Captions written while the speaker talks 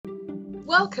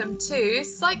Welcome to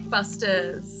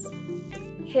Psychbusters.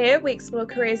 Here we explore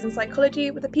careers in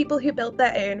psychology with the people who built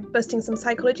their own, busting some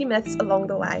psychology myths along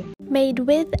the way. Made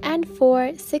with and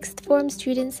for sixth form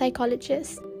student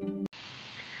psychologists.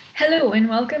 Hello and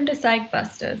welcome to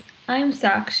Psychbusters. I'm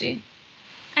Sakshi.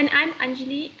 And I'm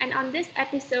Anjali, and on this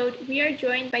episode, we are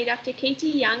joined by Dr. Katie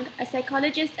Young, a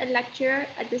psychologist and lecturer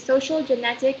at the Social,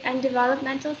 Genetic and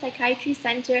Developmental Psychiatry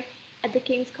Centre at the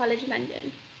King's College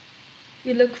London.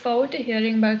 We look forward to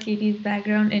hearing about Katie's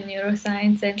background in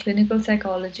neuroscience and clinical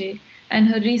psychology and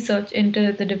her research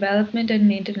into the development and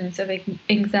maintenance of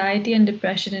anxiety and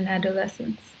depression in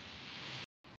adolescents.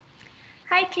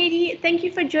 Hi, Katie. Thank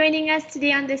you for joining us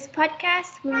today on this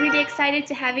podcast. We're really excited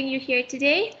to having you here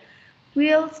today.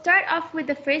 We'll start off with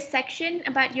the first section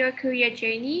about your career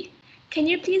journey. Can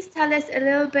you please tell us a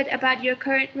little bit about your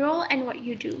current role and what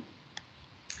you do?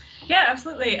 Yeah,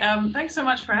 absolutely. Thanks so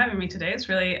much for having me today. It's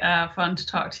really fun to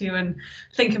talk to you and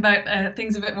think about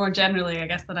things a bit more generally, I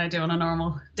guess, than I do on a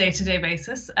normal day-to-day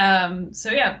basis. I'm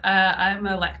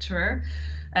a lecturer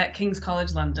at King's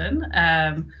College London.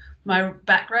 My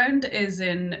background is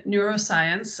in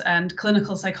neuroscience and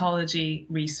clinical psychology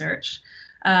research.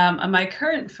 And my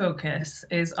current focus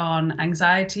is on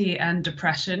anxiety and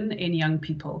depression in young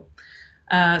people.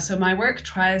 So my work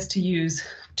tries to use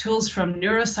tools from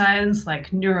neuroscience like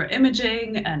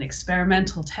neuroimaging and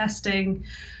experimental testing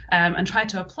and try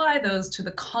to apply those to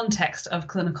the context of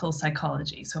clinical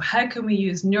psychology. So how can we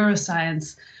use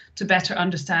neuroscience to better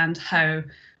understand how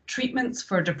treatments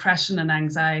for depression and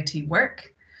anxiety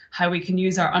work, how we can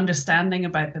use our understanding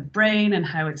about the brain and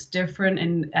how it's different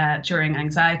during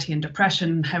anxiety and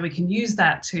depression, how we can use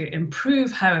that to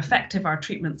improve how effective our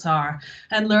treatments are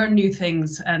and learn new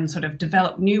things and sort of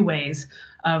develop new ways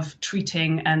of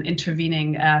treating and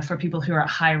intervening for people who are at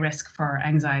high risk for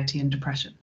anxiety and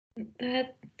depression.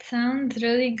 That sounds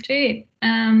really great.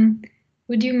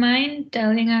 Would you mind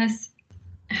telling us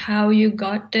how you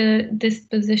got to this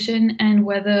position and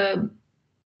whether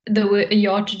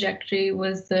your trajectory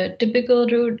was the typical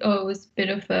route or was a bit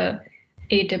of a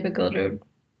atypical route?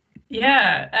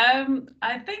 Yeah,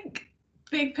 I think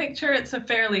big picture, it's a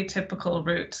fairly typical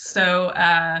route. So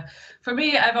for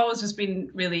me, I've always just been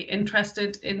really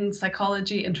interested in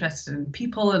psychology, interested in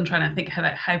people and trying to think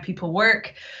about how people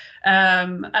work.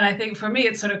 And I think for me,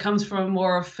 it sort of comes from a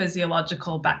more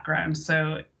physiological background.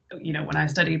 So, when I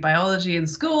studied biology in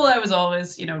school, I was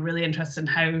always, really interested in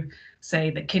how, say,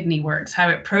 the kidney works, how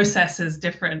it processes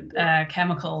different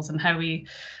chemicals and how we,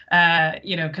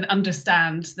 can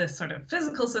understand this sort of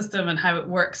physical system and how it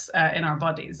works in our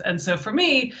bodies. And so for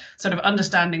me, sort of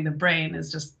understanding the brain is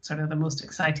just sort of the most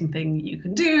exciting thing you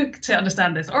can do to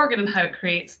understand this organ and how it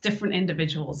creates different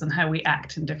individuals and how we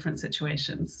act in different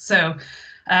situations. So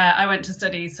I went to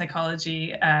study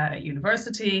psychology at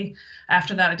university.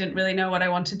 After that, I didn't really know what I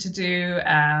wanted to do.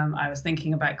 I was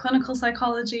thinking about clinical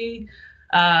psychology,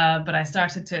 but I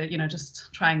started to,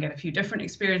 just try and get a few different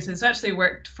experiences. I actually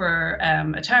worked for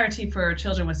a charity for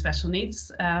children with special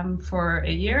needs for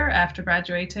a year after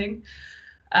graduating.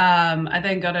 I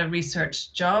then got a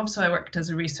research job. So I worked as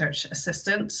a research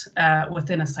assistant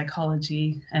within a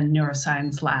psychology and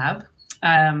neuroscience lab.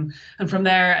 And from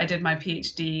there, I did my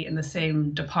PhD in the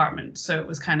same department. So it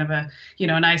was kind of a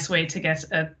nice way to get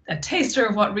a taster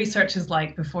of what research is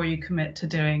like before you commit to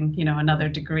doing, another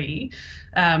degree.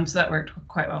 So that worked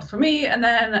quite well for me. And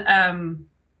then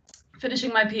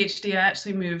finishing my PhD, I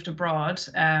actually moved abroad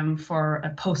for a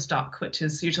postdoc, which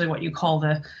is usually what you call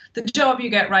the job you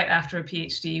get right after a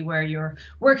PhD, where you're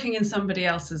working in somebody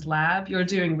else's lab, you're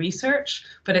doing research,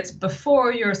 but it's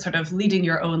before you're sort of leading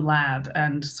your own lab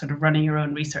and sort of running your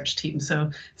own research team. So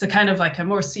it's a kind of like a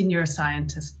more senior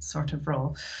scientist sort of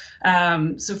role.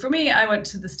 So for me, I went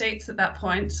to the States at that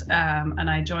point, and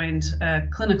I joined a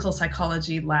clinical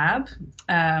psychology lab.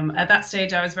 At that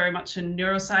stage, I was very much a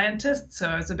neuroscientist, so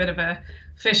I was a bit of a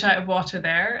fish out of water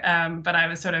there. But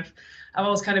I've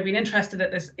always kind of been interested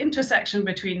at this intersection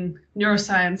between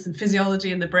neuroscience and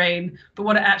physiology in the brain, but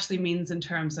what it actually means in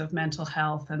terms of mental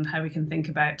health and how we can think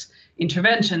about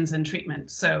interventions and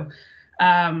treatment. So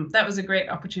that was a great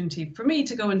opportunity for me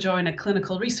to go and join a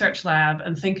clinical research lab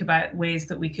and think about ways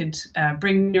that we could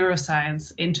bring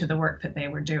neuroscience into the work that they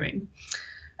were doing.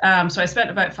 So I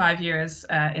spent about 5 years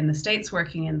in the States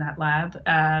working in that lab.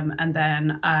 And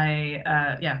then I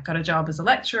got a job as a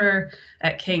lecturer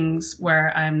at King's,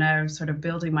 where I'm now sort of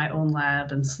building my own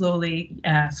lab and slowly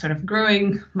sort of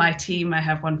growing my team. I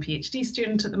have one PhD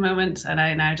student at the moment, and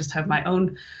I now just have my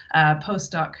own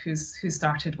postdoc who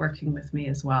started working with me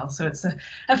as well. So it's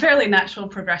a fairly natural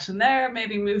progression there,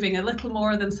 maybe moving a little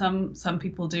more than some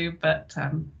people do, but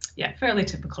fairly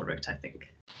typical route, I think.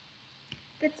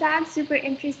 That sounds super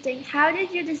interesting. How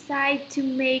did you decide to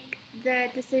make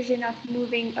the decision of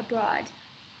moving abroad?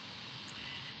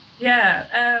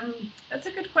 Yeah, that's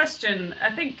a good question.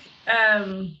 I think,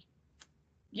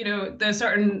 there's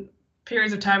certain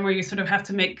periods of time where you sort of have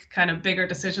to make kind of bigger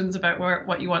decisions about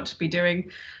what you want to be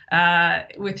doing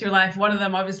with your life. One of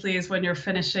them, obviously, is when you're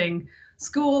finishing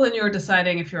school and you're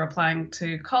deciding if you're applying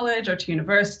to college or to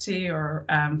university or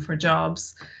for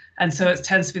jobs. And so it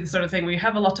tends to be the sort of thing where you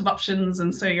have a lot of options,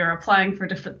 and so you're applying for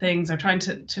different things or trying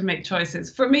to make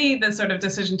choices. For me, the sort of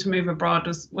decision to move abroad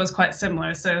was quite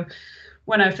similar. So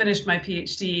when I finished my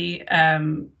PhD,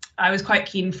 I was quite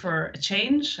keen for a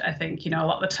change. I think, a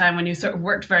lot of the time when you sort of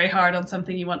worked very hard on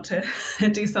something, you want to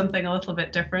do something a little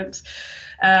bit different.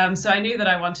 So I knew that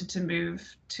I wanted to move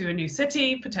to a new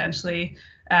city, potentially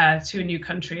to a new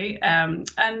country. And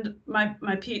my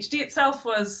PhD itself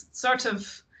was sort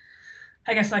of,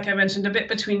 I guess, like I mentioned, a bit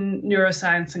between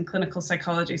neuroscience and clinical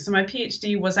psychology. So my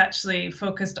PhD was actually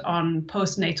focused on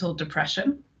postnatal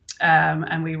depression.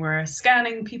 And we were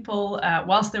scanning people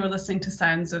whilst they were listening to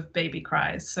sounds of baby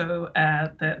cries. So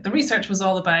the research was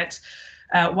all about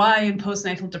why in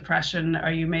postnatal depression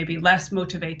are you maybe less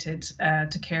motivated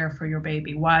to care for your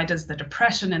baby? Why does the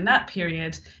depression in that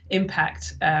period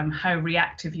impact how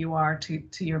reactive you are to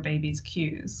your baby's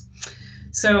cues?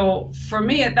 So for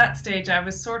me at that stage, I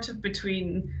was sort of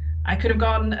between, I could have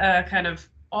gone a kind of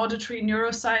auditory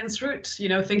neuroscience route,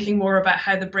 thinking more about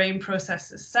how the brain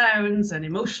processes sounds and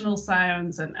emotional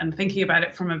sounds and thinking about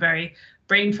it from a very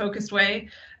brain focused way.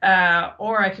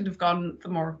 Or I could have gone the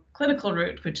more clinical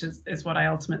route, which is what I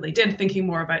ultimately did, thinking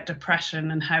more about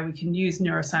depression and how we can use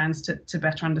neuroscience to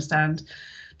better understand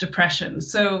depression.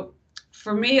 So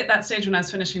for me at that stage when I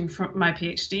was finishing my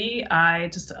PhD, I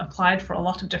just applied for a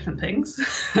lot of different things.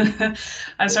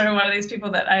 I'm sort of one of these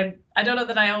people that I don't know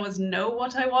that I always know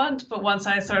what I want, but once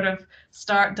I sort of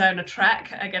start down a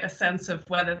track, I get a sense of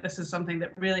whether this is something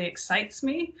that really excites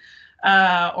me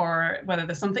or whether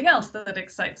there's something else that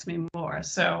excites me more.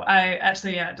 So I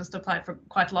actually just applied for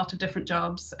quite a lot of different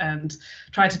jobs and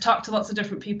tried to talk to lots of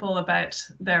different people about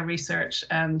their research,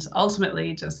 and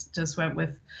ultimately just went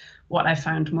with what I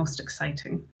found most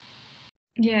exciting.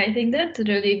 Yeah, I think that's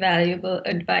really valuable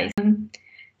advice.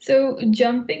 So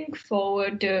jumping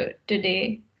forward to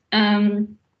today,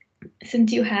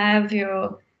 since you have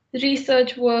your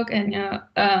research work and your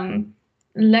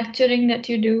lecturing that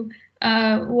you do,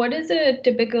 what does a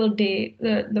typical day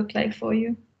look like for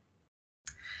you?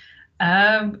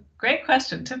 Great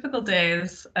question. Typical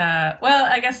days. Well,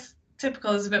 I guess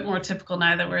typical is a bit more typical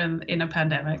now that we're in a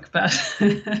pandemic, but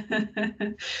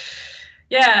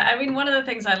yeah, I mean, one of the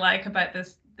things I like about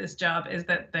this job is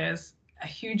that there's a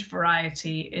huge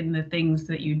variety in the things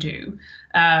that you do.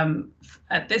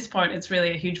 At this point, it's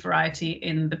really a huge variety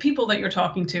in the people that you're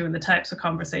talking to and the types of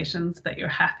conversations that you're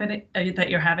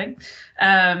having.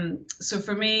 So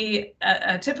for me,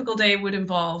 a typical day would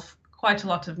involve quite a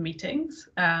lot of meetings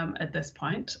at this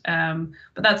point,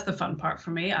 but that's the fun part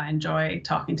for me. I enjoy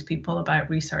talking to people about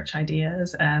research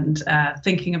ideas and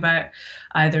thinking about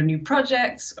either new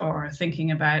projects or thinking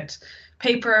about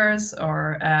papers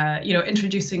or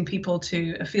introducing people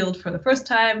to a field for the first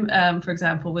time, for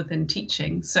example, within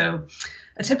teaching. So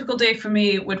a typical day for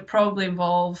me would probably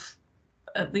involve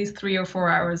at least 3 or 4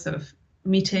 hours of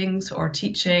meetings or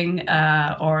teaching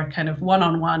or kind of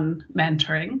one-on-one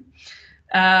mentoring.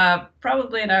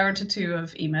 Probably an hour to 2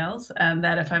 of emails, and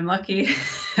then if I'm lucky,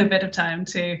 a bit of time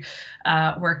to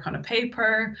work on a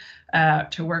paper,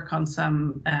 to work on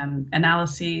some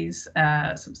analyses,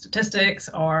 some statistics,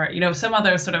 or some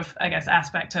other sort of, I guess,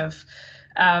 aspect of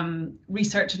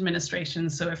research administration.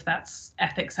 So if that's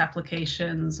ethics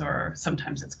applications or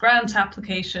sometimes it's grant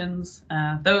applications,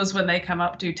 those when they come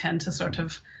up do tend to sort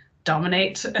of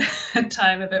dominate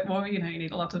time a bit more. You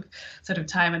need a lot of sort of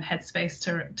time and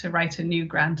headspace to write a new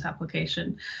grant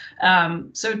application.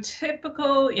 So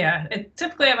typically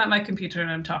I'm at my computer and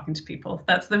I'm talking to people.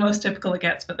 That's the most typical it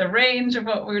gets, but the range of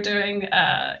what we're doing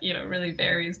really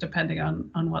varies depending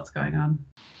on what's going on.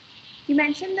 You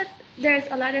mentioned that there's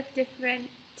a lot of different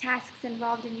tasks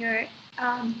involved in your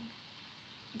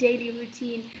daily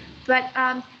routine, but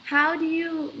how do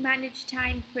you manage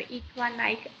time for each one?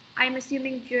 Like, I'm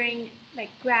assuming during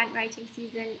grant writing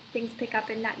season, things pick up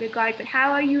in that regard, but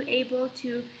how are you able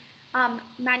to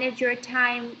manage your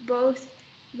time both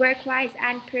work-wise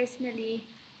and personally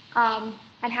and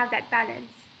have that balance?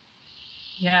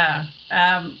 Yeah,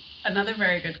 another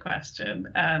very good question,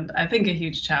 and I think a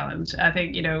huge challenge. I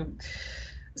think,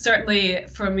 certainly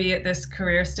for me at this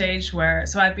career stage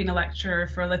so I've been a lecturer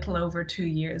for a little over 2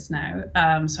 years now.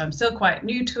 So I'm still quite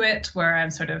new to it, where I'm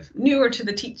sort of newer to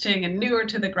the teaching and newer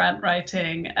to the grant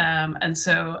writing. And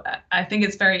so I think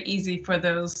it's very easy for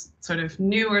those sort of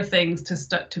newer things to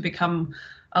start to become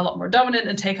a lot more dominant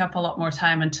and take up a lot more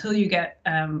time until you get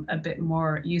a bit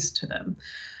more used to them.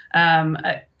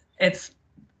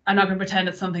 I'm not going to pretend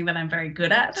it's something that I'm very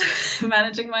good at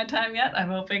managing my time yet. I'm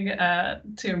hoping to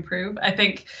improve. I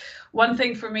think one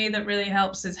thing for me that really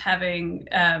helps is having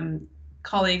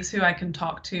colleagues who I can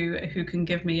talk to, who can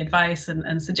give me advice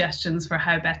and suggestions for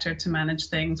how better to manage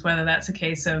things, whether that's a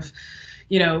case of,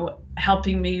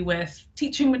 helping me with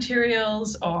teaching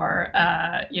materials or,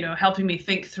 helping me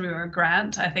think through a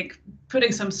grant. I think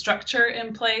putting some structure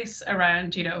in place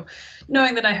around,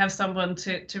 knowing that I have someone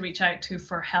to reach out to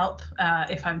for help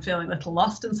if I'm feeling a little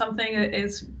lost in something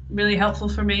is really helpful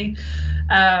for me.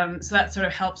 So that sort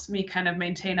of helps me kind of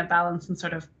maintain a balance and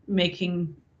sort of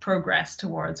making progress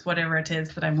towards whatever it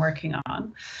is that I'm working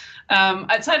on.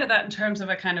 Outside of that, in terms of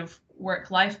a kind of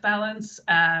work-life balance,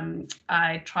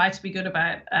 I try to be good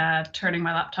about turning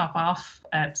my laptop off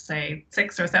at, say,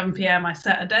 6 or 7 p.m. I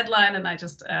set a deadline and I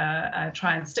just I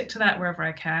try and stick to that wherever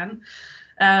I can.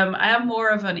 I am more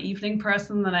of an evening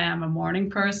person than I am a morning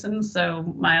person.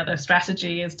 So my other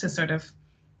strategy is to sort of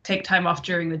take time off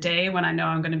during the day when I know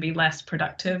I'm going to be less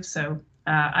productive. So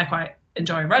I quite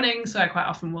enjoy running, so I quite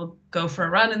often will go for a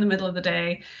run in the middle of the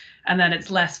day. And then it's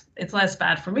less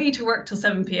bad for me to work till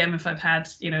 7 p.m. if I've had,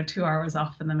 2 hours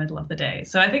off in the middle of the day.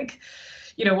 So I think,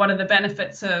 one of the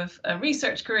benefits of a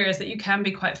research career is that you can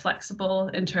be quite flexible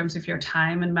in terms of your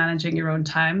time and managing your own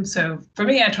time. So for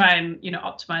me, I try and,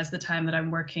 optimize the time that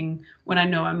I'm working when I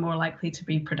know I'm more likely to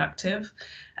be productive.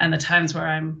 And the times where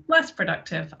I'm less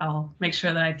productive, I'll make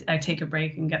sure that I take a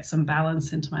break and get some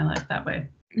balance into my life that way.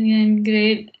 Again,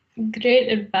 great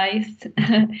advice.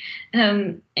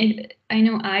 I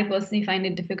know I personally find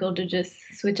it difficult to just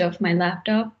switch off my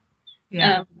laptop.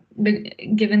 Yeah.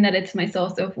 Given that it's my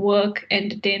source of work,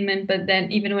 entertainment, but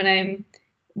then even when I'm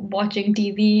watching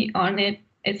TV on it,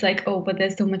 it's like, oh, but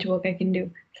there's so much work I can do.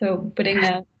 So putting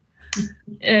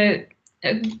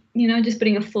just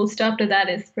putting a full stop to that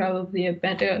is probably a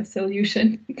better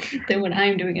solution than what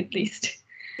I'm doing, at least.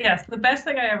 Yes, the best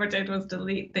thing I ever did was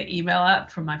delete the email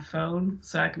app from my phone.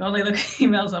 So I can only look at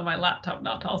emails on my laptop,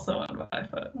 not also on my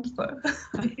phone. So.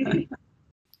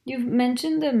 You've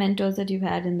mentioned the mentors that you've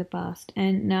had in the past,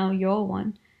 and now you're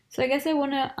one. So I guess I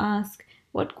want to ask,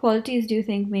 what qualities do you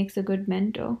think makes a good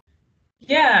mentor?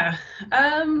 Yeah.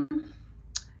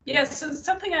 So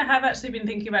something I have actually been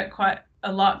thinking about quite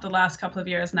a lot the last couple of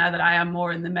years now that I am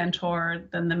more in the mentor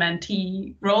than the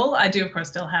mentee role. I do, of course,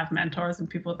 still have mentors and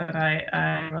people that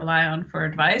I rely on for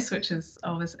advice, which is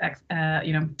always,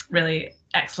 really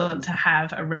excellent to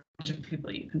have a range of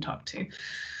people you can talk to.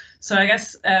 So I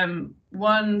guess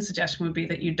one suggestion would be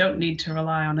that you don't need to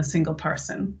rely on a single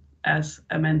person as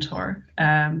a mentor.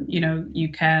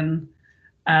 You can,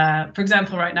 for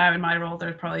example, right now in my role,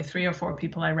 there's probably 3 or 4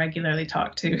 people I regularly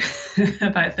talk to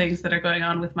about things that are going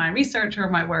on with my research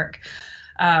or my work.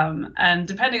 And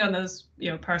depending on those,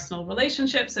 personal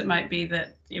relationships, it might be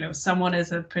that, someone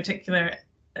is a particular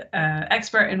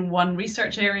expert in one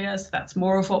research area, so that's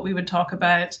more of what we would talk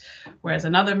about, whereas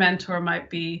another mentor might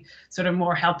be sort of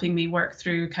more helping me work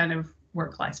through kind of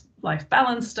work-life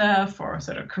balance stuff or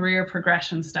sort of career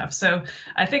progression stuff. So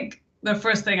I think the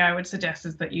first thing I would suggest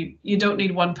is that you don't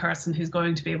need one person who's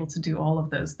going to be able to do all of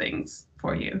those things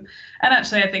for you. And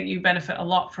actually, I think you benefit a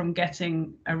lot from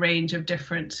getting a range of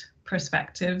different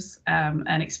perspectives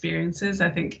and experiences. I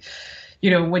think,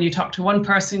 when you talk to one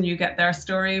person, you get their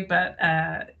story, but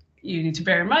you need to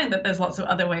bear in mind that there's lots of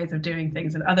other ways of doing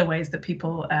things and other ways that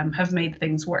people have made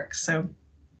things work. So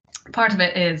part of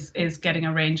it is getting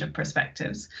a range of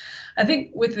perspectives. I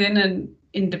think within an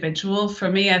individual,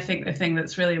 for me, I think the thing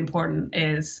that's really important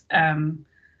is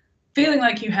feeling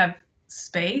like you have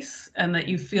space and that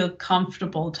you feel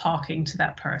comfortable talking to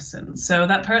that person. So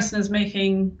that person is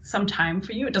making some time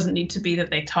for you. It doesn't need to be that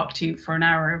they talk to you for an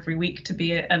hour every week to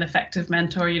be an effective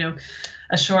mentor.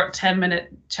 A short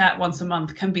 10-minute chat once a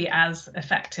month can be as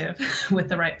effective with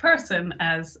the right person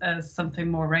as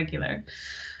something more regular.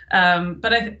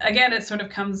 But again, it sort of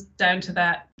comes down to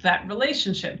that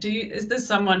relationship. Is this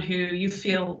someone who you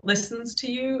feel listens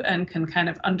to you and can kind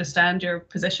of understand your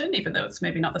position, even though it's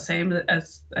maybe not the same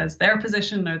as their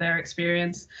position or their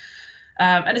experience?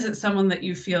 And is it someone that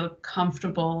you feel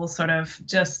comfortable sort of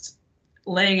just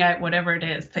laying out whatever it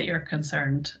is that you're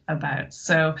concerned about?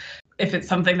 So if it's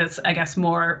something that's, I guess,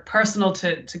 more personal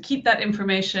to keep that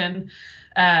information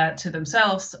to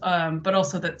themselves, but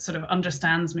also that sort of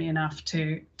understands me enough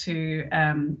to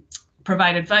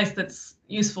provide advice that's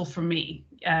useful for me.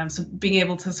 So being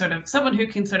able to sort of, someone who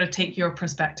can sort of take your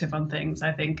perspective on things,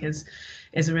 I think is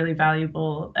a really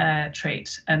valuable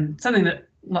trait, and something that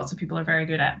lots of people are very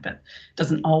good at, but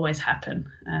doesn't always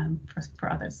happen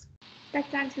for others. That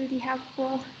sounds really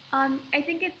helpful. I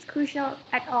think it's crucial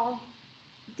at all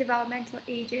developmental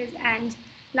ages and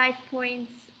life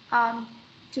points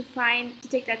to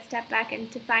take that step back and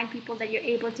to find people that you're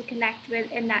able to connect with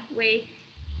in that way,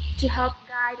 to help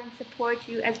guide and support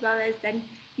you, as well as then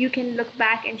you can look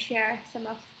back and share some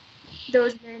of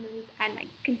those learnings and like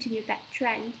continue that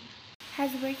trend. Has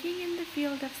working in the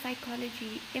field of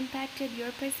psychology impacted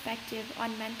your perspective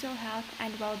on mental health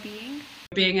and well-being?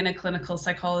 Being in a clinical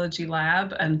psychology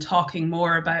lab and talking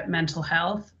more about mental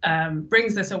health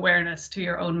brings this awareness to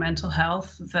your own mental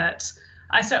health that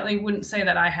I certainly wouldn't say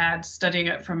that I had studying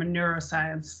it from a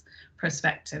neuroscience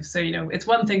perspective. So, it's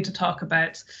one thing to talk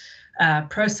about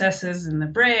processes in the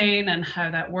brain and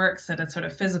how that works at a sort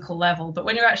of physical level. But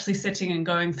when you're actually sitting and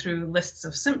going through lists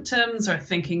of symptoms or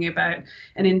thinking about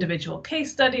an individual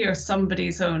case study or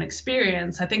somebody's own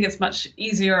experience, I think it's much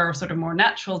easier or sort of more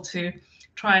natural to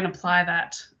try and apply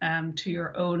that to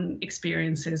your own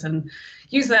experiences and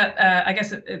use that. I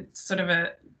guess it's sort of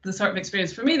the sort of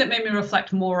experience for me that made me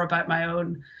reflect more about my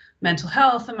own mental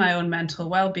health and my own mental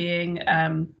well-being.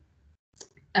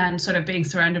 And sort of being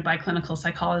surrounded by clinical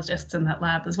psychologists in that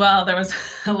lab as well, there was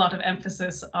a lot of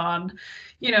emphasis on,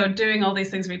 doing all these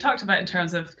things we talked about in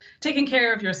terms of taking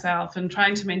care of yourself and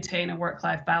trying to maintain a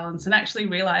work-life balance, and actually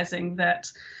realizing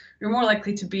that you're more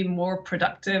likely to be more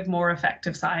productive, more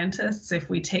effective scientists if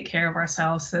we take care of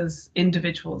ourselves as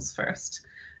individuals first.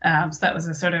 So that was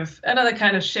a sort of another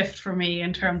kind of shift for me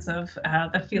in terms of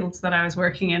the fields that I was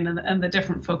working in and the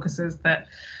different focuses that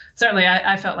certainly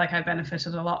I felt like I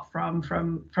benefited a lot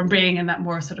from being in that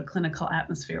more sort of clinical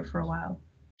atmosphere for a while.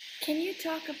 Can you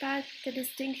talk about the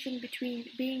distinction between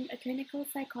being a clinical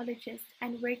psychologist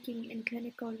and working in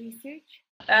clinical research?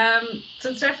 So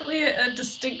it's definitely a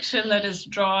distinction that is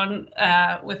drawn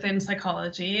within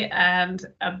psychology, and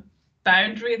a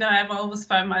boundary that I've always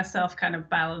found myself kind of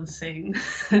balancing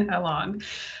along.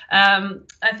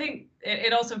 I think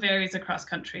it also varies across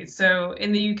countries. So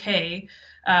in the UK,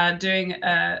 doing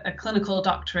a clinical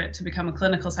doctorate to become a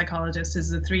clinical psychologist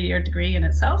is a 3-year degree in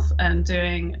itself, and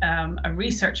doing a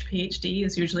research PhD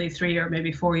is usually 3 or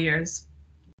maybe 4 years.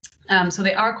 So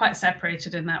they are quite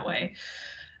separated in that way.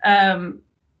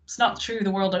 It's not true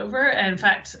the world over. In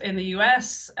fact, in the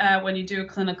US, when you do a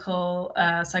clinical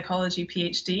psychology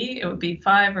PhD, it would be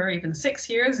 5 or even 6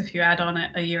 years if you add on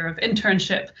a year of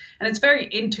internship. And it's very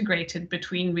integrated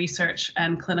between research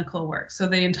and clinical work. So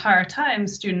the entire time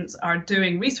students are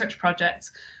doing research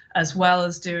projects as well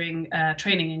as doing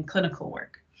training in clinical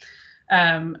work.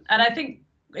 And I think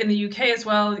in the UK as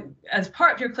well, as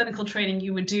part of your clinical training,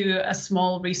 you would do a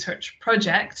small research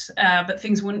project, but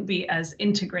things wouldn't be as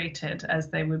integrated as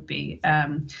they would be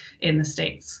in the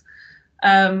States.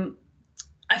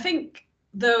 I think,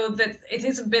 though, that it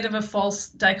is a bit of a false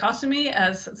dichotomy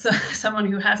as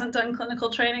someone who hasn't done clinical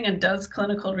training and does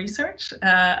clinical research.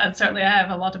 And certainly I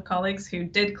have a lot of colleagues who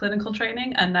did clinical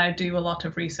training and now do a lot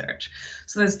of research.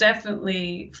 So there's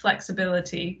definitely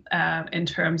flexibility in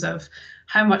terms of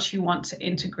how much you want to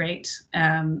integrate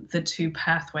the two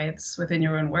pathways within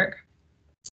your own work.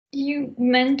 You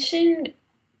mentioned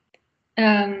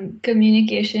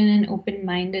communication and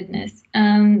open-mindedness,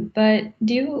 but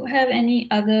do you have any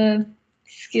other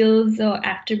skills or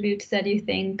attributes that you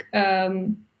think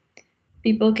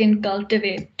people can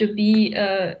cultivate to be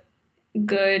a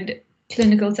good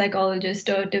clinical psychologist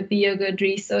or to be a good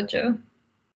researcher?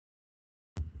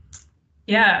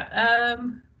 Yeah.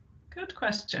 Good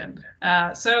question.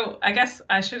 So I guess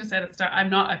I should have said at the start, I'm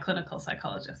not a clinical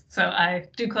psychologist. So I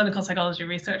do clinical psychology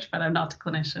research, but I'm not a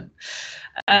clinician.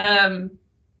 I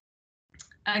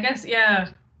guess, yeah.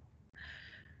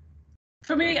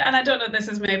 For me, and I don't know, this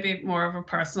is maybe more of a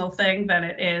personal thing than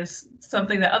it is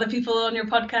something that other people on your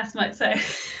podcast might say.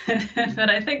 But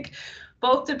I think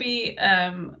both to be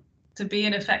an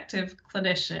effective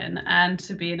clinician and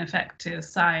to be an effective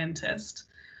scientist,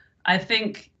 I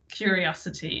think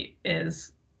curiosity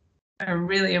is a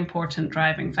really important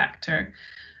driving factor.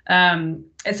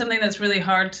 It's something that's really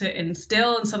hard to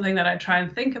instill, and something that I try and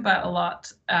think about a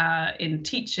lot in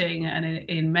teaching and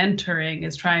in mentoring,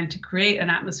 is trying to create an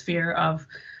atmosphere of,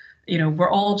 we're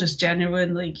all just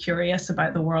genuinely curious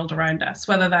about the world around us,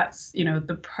 whether that's,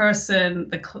 the person,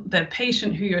 the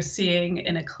patient who you're seeing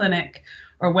in a clinic,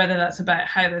 or whether that's about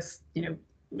how this,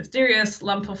 mysterious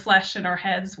lump of flesh in our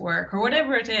heads work, or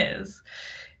whatever it is,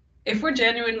 if we're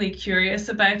genuinely curious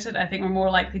about it, I think we're more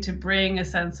likely to bring a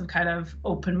sense of kind of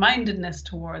open-mindedness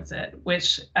towards it,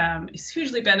 which is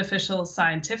hugely beneficial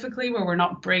scientifically, where we're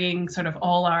not bringing sort of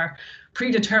all our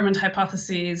predetermined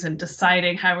hypotheses and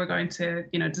deciding how we're going to,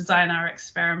 design our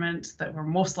experiment, that we're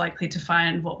most likely to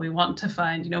find what we want to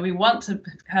find. We want to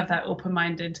have that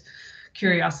open-minded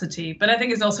curiosity, but I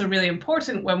think it's also really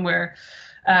important when we're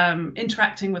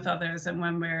interacting with others, and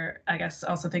when we're, I guess,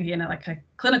 also thinking in like a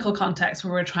clinical context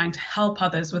where we're trying to help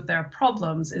others with their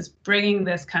problems, is bringing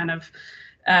this kind of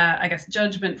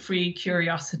judgment-free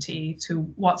curiosity to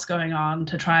what's going on,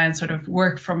 to try and sort of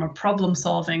work from a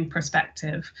problem-solving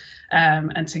perspective,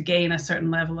 and to gain a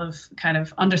certain level of kind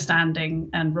of understanding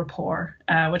and rapport,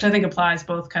 which I think applies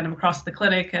both kind of across the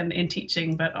clinic and in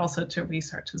teaching, but also to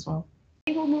research as well.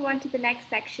 I think we'll move on to the next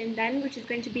section then, which is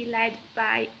going to be led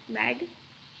by Meg.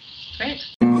 Great.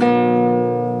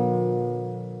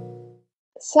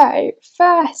 So,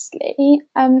 firstly,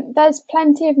 there's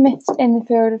plenty of myths in the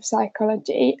field of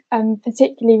psychology.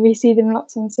 Particularly, we see them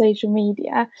lots on social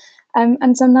media.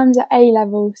 And sometimes at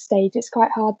A-level stage, it's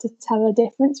quite hard to tell the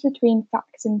difference between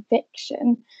fact and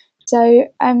fiction. So,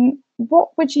 what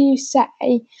would you say,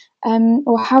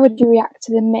 or how would you react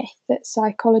to the myth that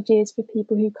psychology is for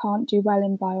people who can't do well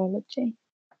in biology?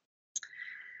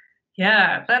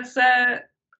 Yeah,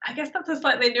 I guess that's a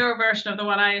slightly newer version of the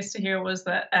one I used to hear, was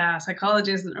that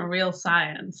psychology isn't a real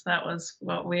science. That was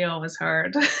what we always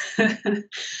heard.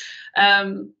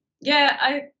 I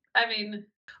mean,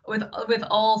 with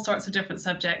all sorts of different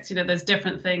subjects, there's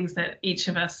different things that each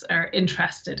of us are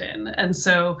interested in. And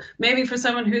so maybe for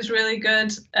someone who's really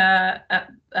good at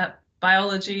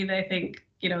biology, they think,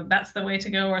 that's the way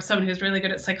to go, or someone who's really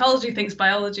good at psychology thinks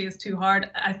biology is too hard.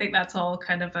 I think that's all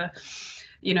kind of a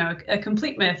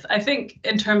complete myth. I think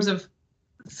in terms of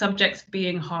subjects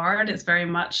being hard, it's very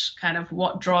much kind of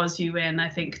what draws you in. I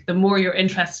think the more you're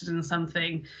interested in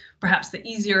something, perhaps the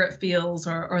easier it feels,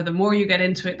 or the more you get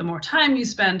into it, the more time you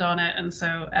spend on it. And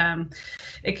so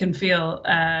it can feel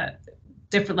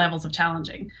different levels of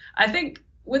challenging. I think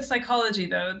with psychology,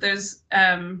 though, there's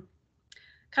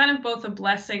kind of both a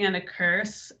blessing and a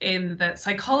curse, in that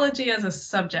psychology as a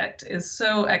subject is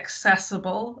so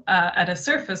accessible at a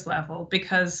surface level,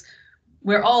 because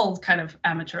we're all kind of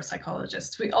amateur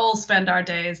psychologists. We all spend our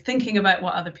days thinking about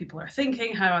what other people are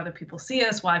thinking, how other people see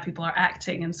us, why people are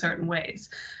acting in certain ways.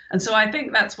 And so I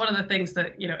think that's one of the things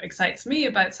that, excites me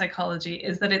about psychology,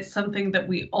 is that it's something that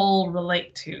we all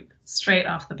relate to straight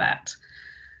off the bat.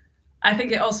 I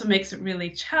think it also makes it really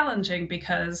challenging,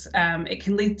 because it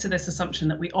can lead to this assumption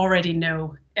that we already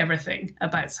know everything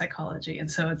about psychology. And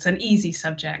so it's an easy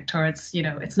subject, or it's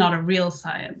not a real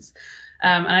science.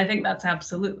 And I think that's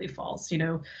absolutely false.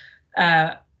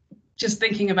 Just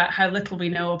thinking about how little we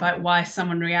know about why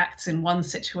someone reacts in one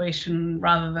situation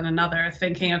rather than another,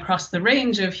 thinking across the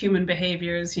range of human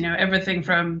behaviors, everything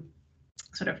from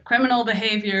sort of criminal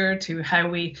behavior to how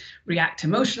we react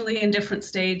emotionally in different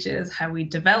stages, how we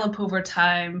develop over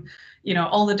time,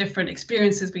 all the different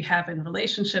experiences we have in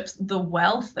relationships. The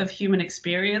wealth of human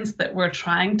experience that we're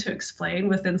trying to explain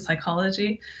within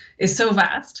psychology is so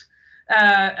vast.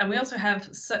 And we also have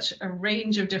such a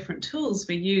range of different tools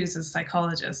we use as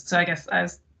psychologists. So I guess I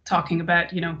was talking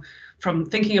about, from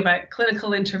thinking about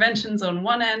clinical interventions on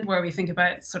one end, where we think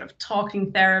about sort of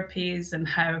talking therapies and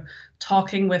how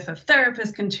talking with a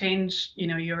therapist can change,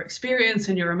 your experience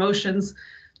and your emotions,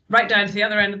 right down to the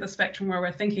other end of the spectrum, where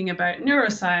we're thinking about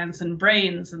neuroscience and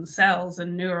brains and cells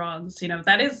and neurons.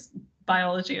 That is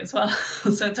biology as well.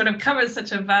 So it sort of covers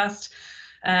such a vast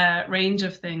range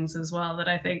of things as well, that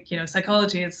I think,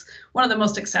 psychology is one of the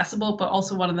most accessible, but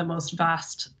also one of the most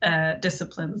vast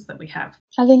disciplines that we have.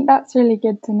 I think that's really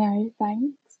good to know,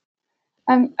 thanks.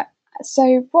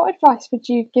 So what advice would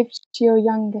you give to your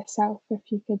younger self, if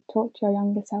you could talk to your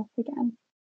younger self again?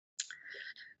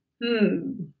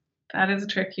 That is a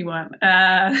tricky one.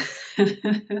 I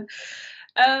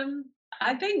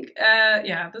think,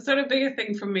 the sort of bigger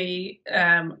thing for me,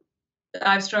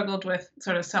 I've struggled with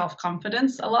sort of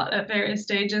self-confidence a lot at various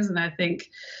stages. And I think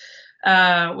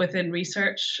within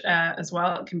research as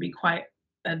well, it can be quite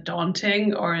a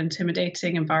daunting or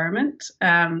intimidating environment.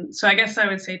 So I guess I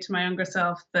would say to my younger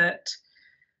self that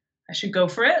I should go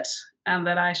for it, and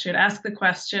that I should ask the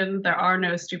question. There are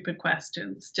no stupid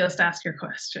questions. Just ask your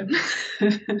question.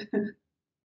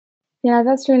 Yeah,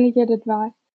 that's really good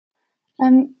advice.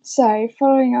 So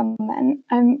following on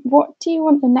then, what do you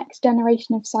want the next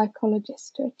generation of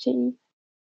psychologists to achieve?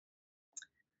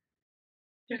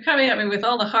 You're coming at me with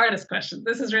all the hardest questions.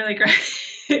 This is really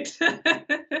great.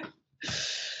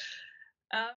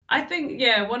 I think,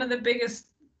 yeah, one of the biggest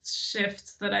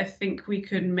shifts that I think we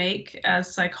could make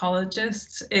as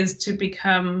psychologists is to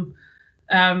become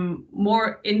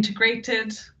more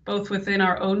integrated, both within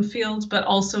our own field, but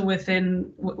also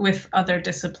with other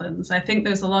disciplines. I think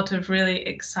there's a lot of really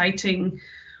exciting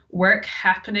work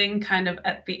happening kind of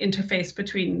at the interface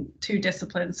between two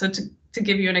disciplines. So to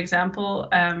give you an example,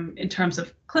 in terms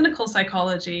of clinical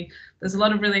psychology, there's a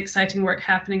lot of really exciting work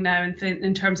happening now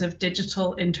in terms of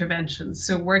digital interventions.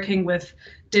 So working with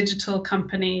digital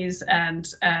companies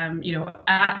and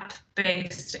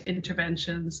app-based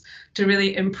interventions to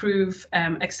really improve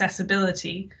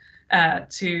accessibility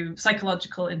to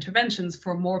psychological interventions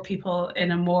for more people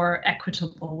in a more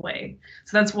equitable way.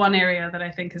 So that's one area that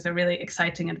I think is a really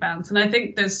exciting advance. And I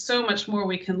think there's so much more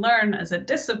we can learn as a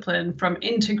discipline from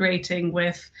integrating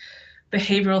with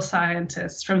behavioral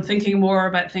scientists, from thinking more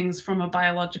about things from a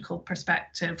biological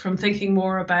perspective, from thinking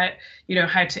more about,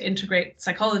 how to integrate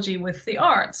psychology with the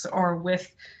arts or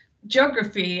with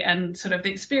geography and sort of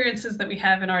the experiences that we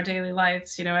have in our daily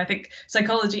lives. I think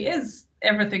psychology is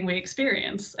everything we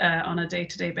experience on a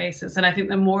day-to-day basis. And I think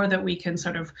the more that we can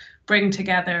sort of bring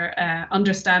together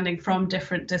understanding from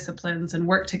different disciplines and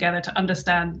work together to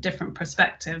understand different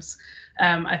perspectives,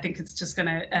 I think it's just going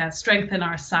to strengthen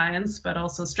our science, but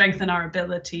also strengthen our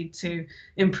ability to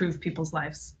improve people's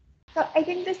lives. So I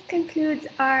think this concludes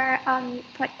our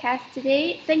podcast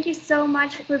today. Thank you so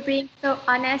much for being so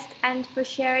honest and for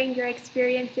sharing your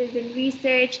experiences in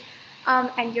research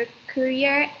and your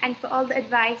career, and for all the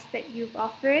advice that you've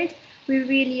offered. We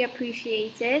really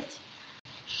appreciate it.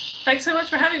 Thanks so much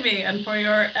for having me and for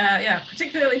your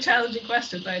particularly challenging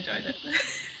questions. I enjoyed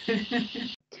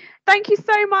it. Thank you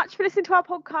so much for listening to our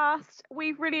podcast.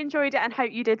 We've really enjoyed it and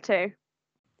hope you did too.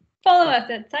 Follow us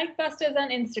at PsychBusters on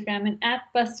Instagram and at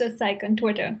BustersPsych on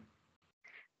Twitter.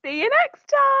 See you next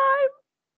time.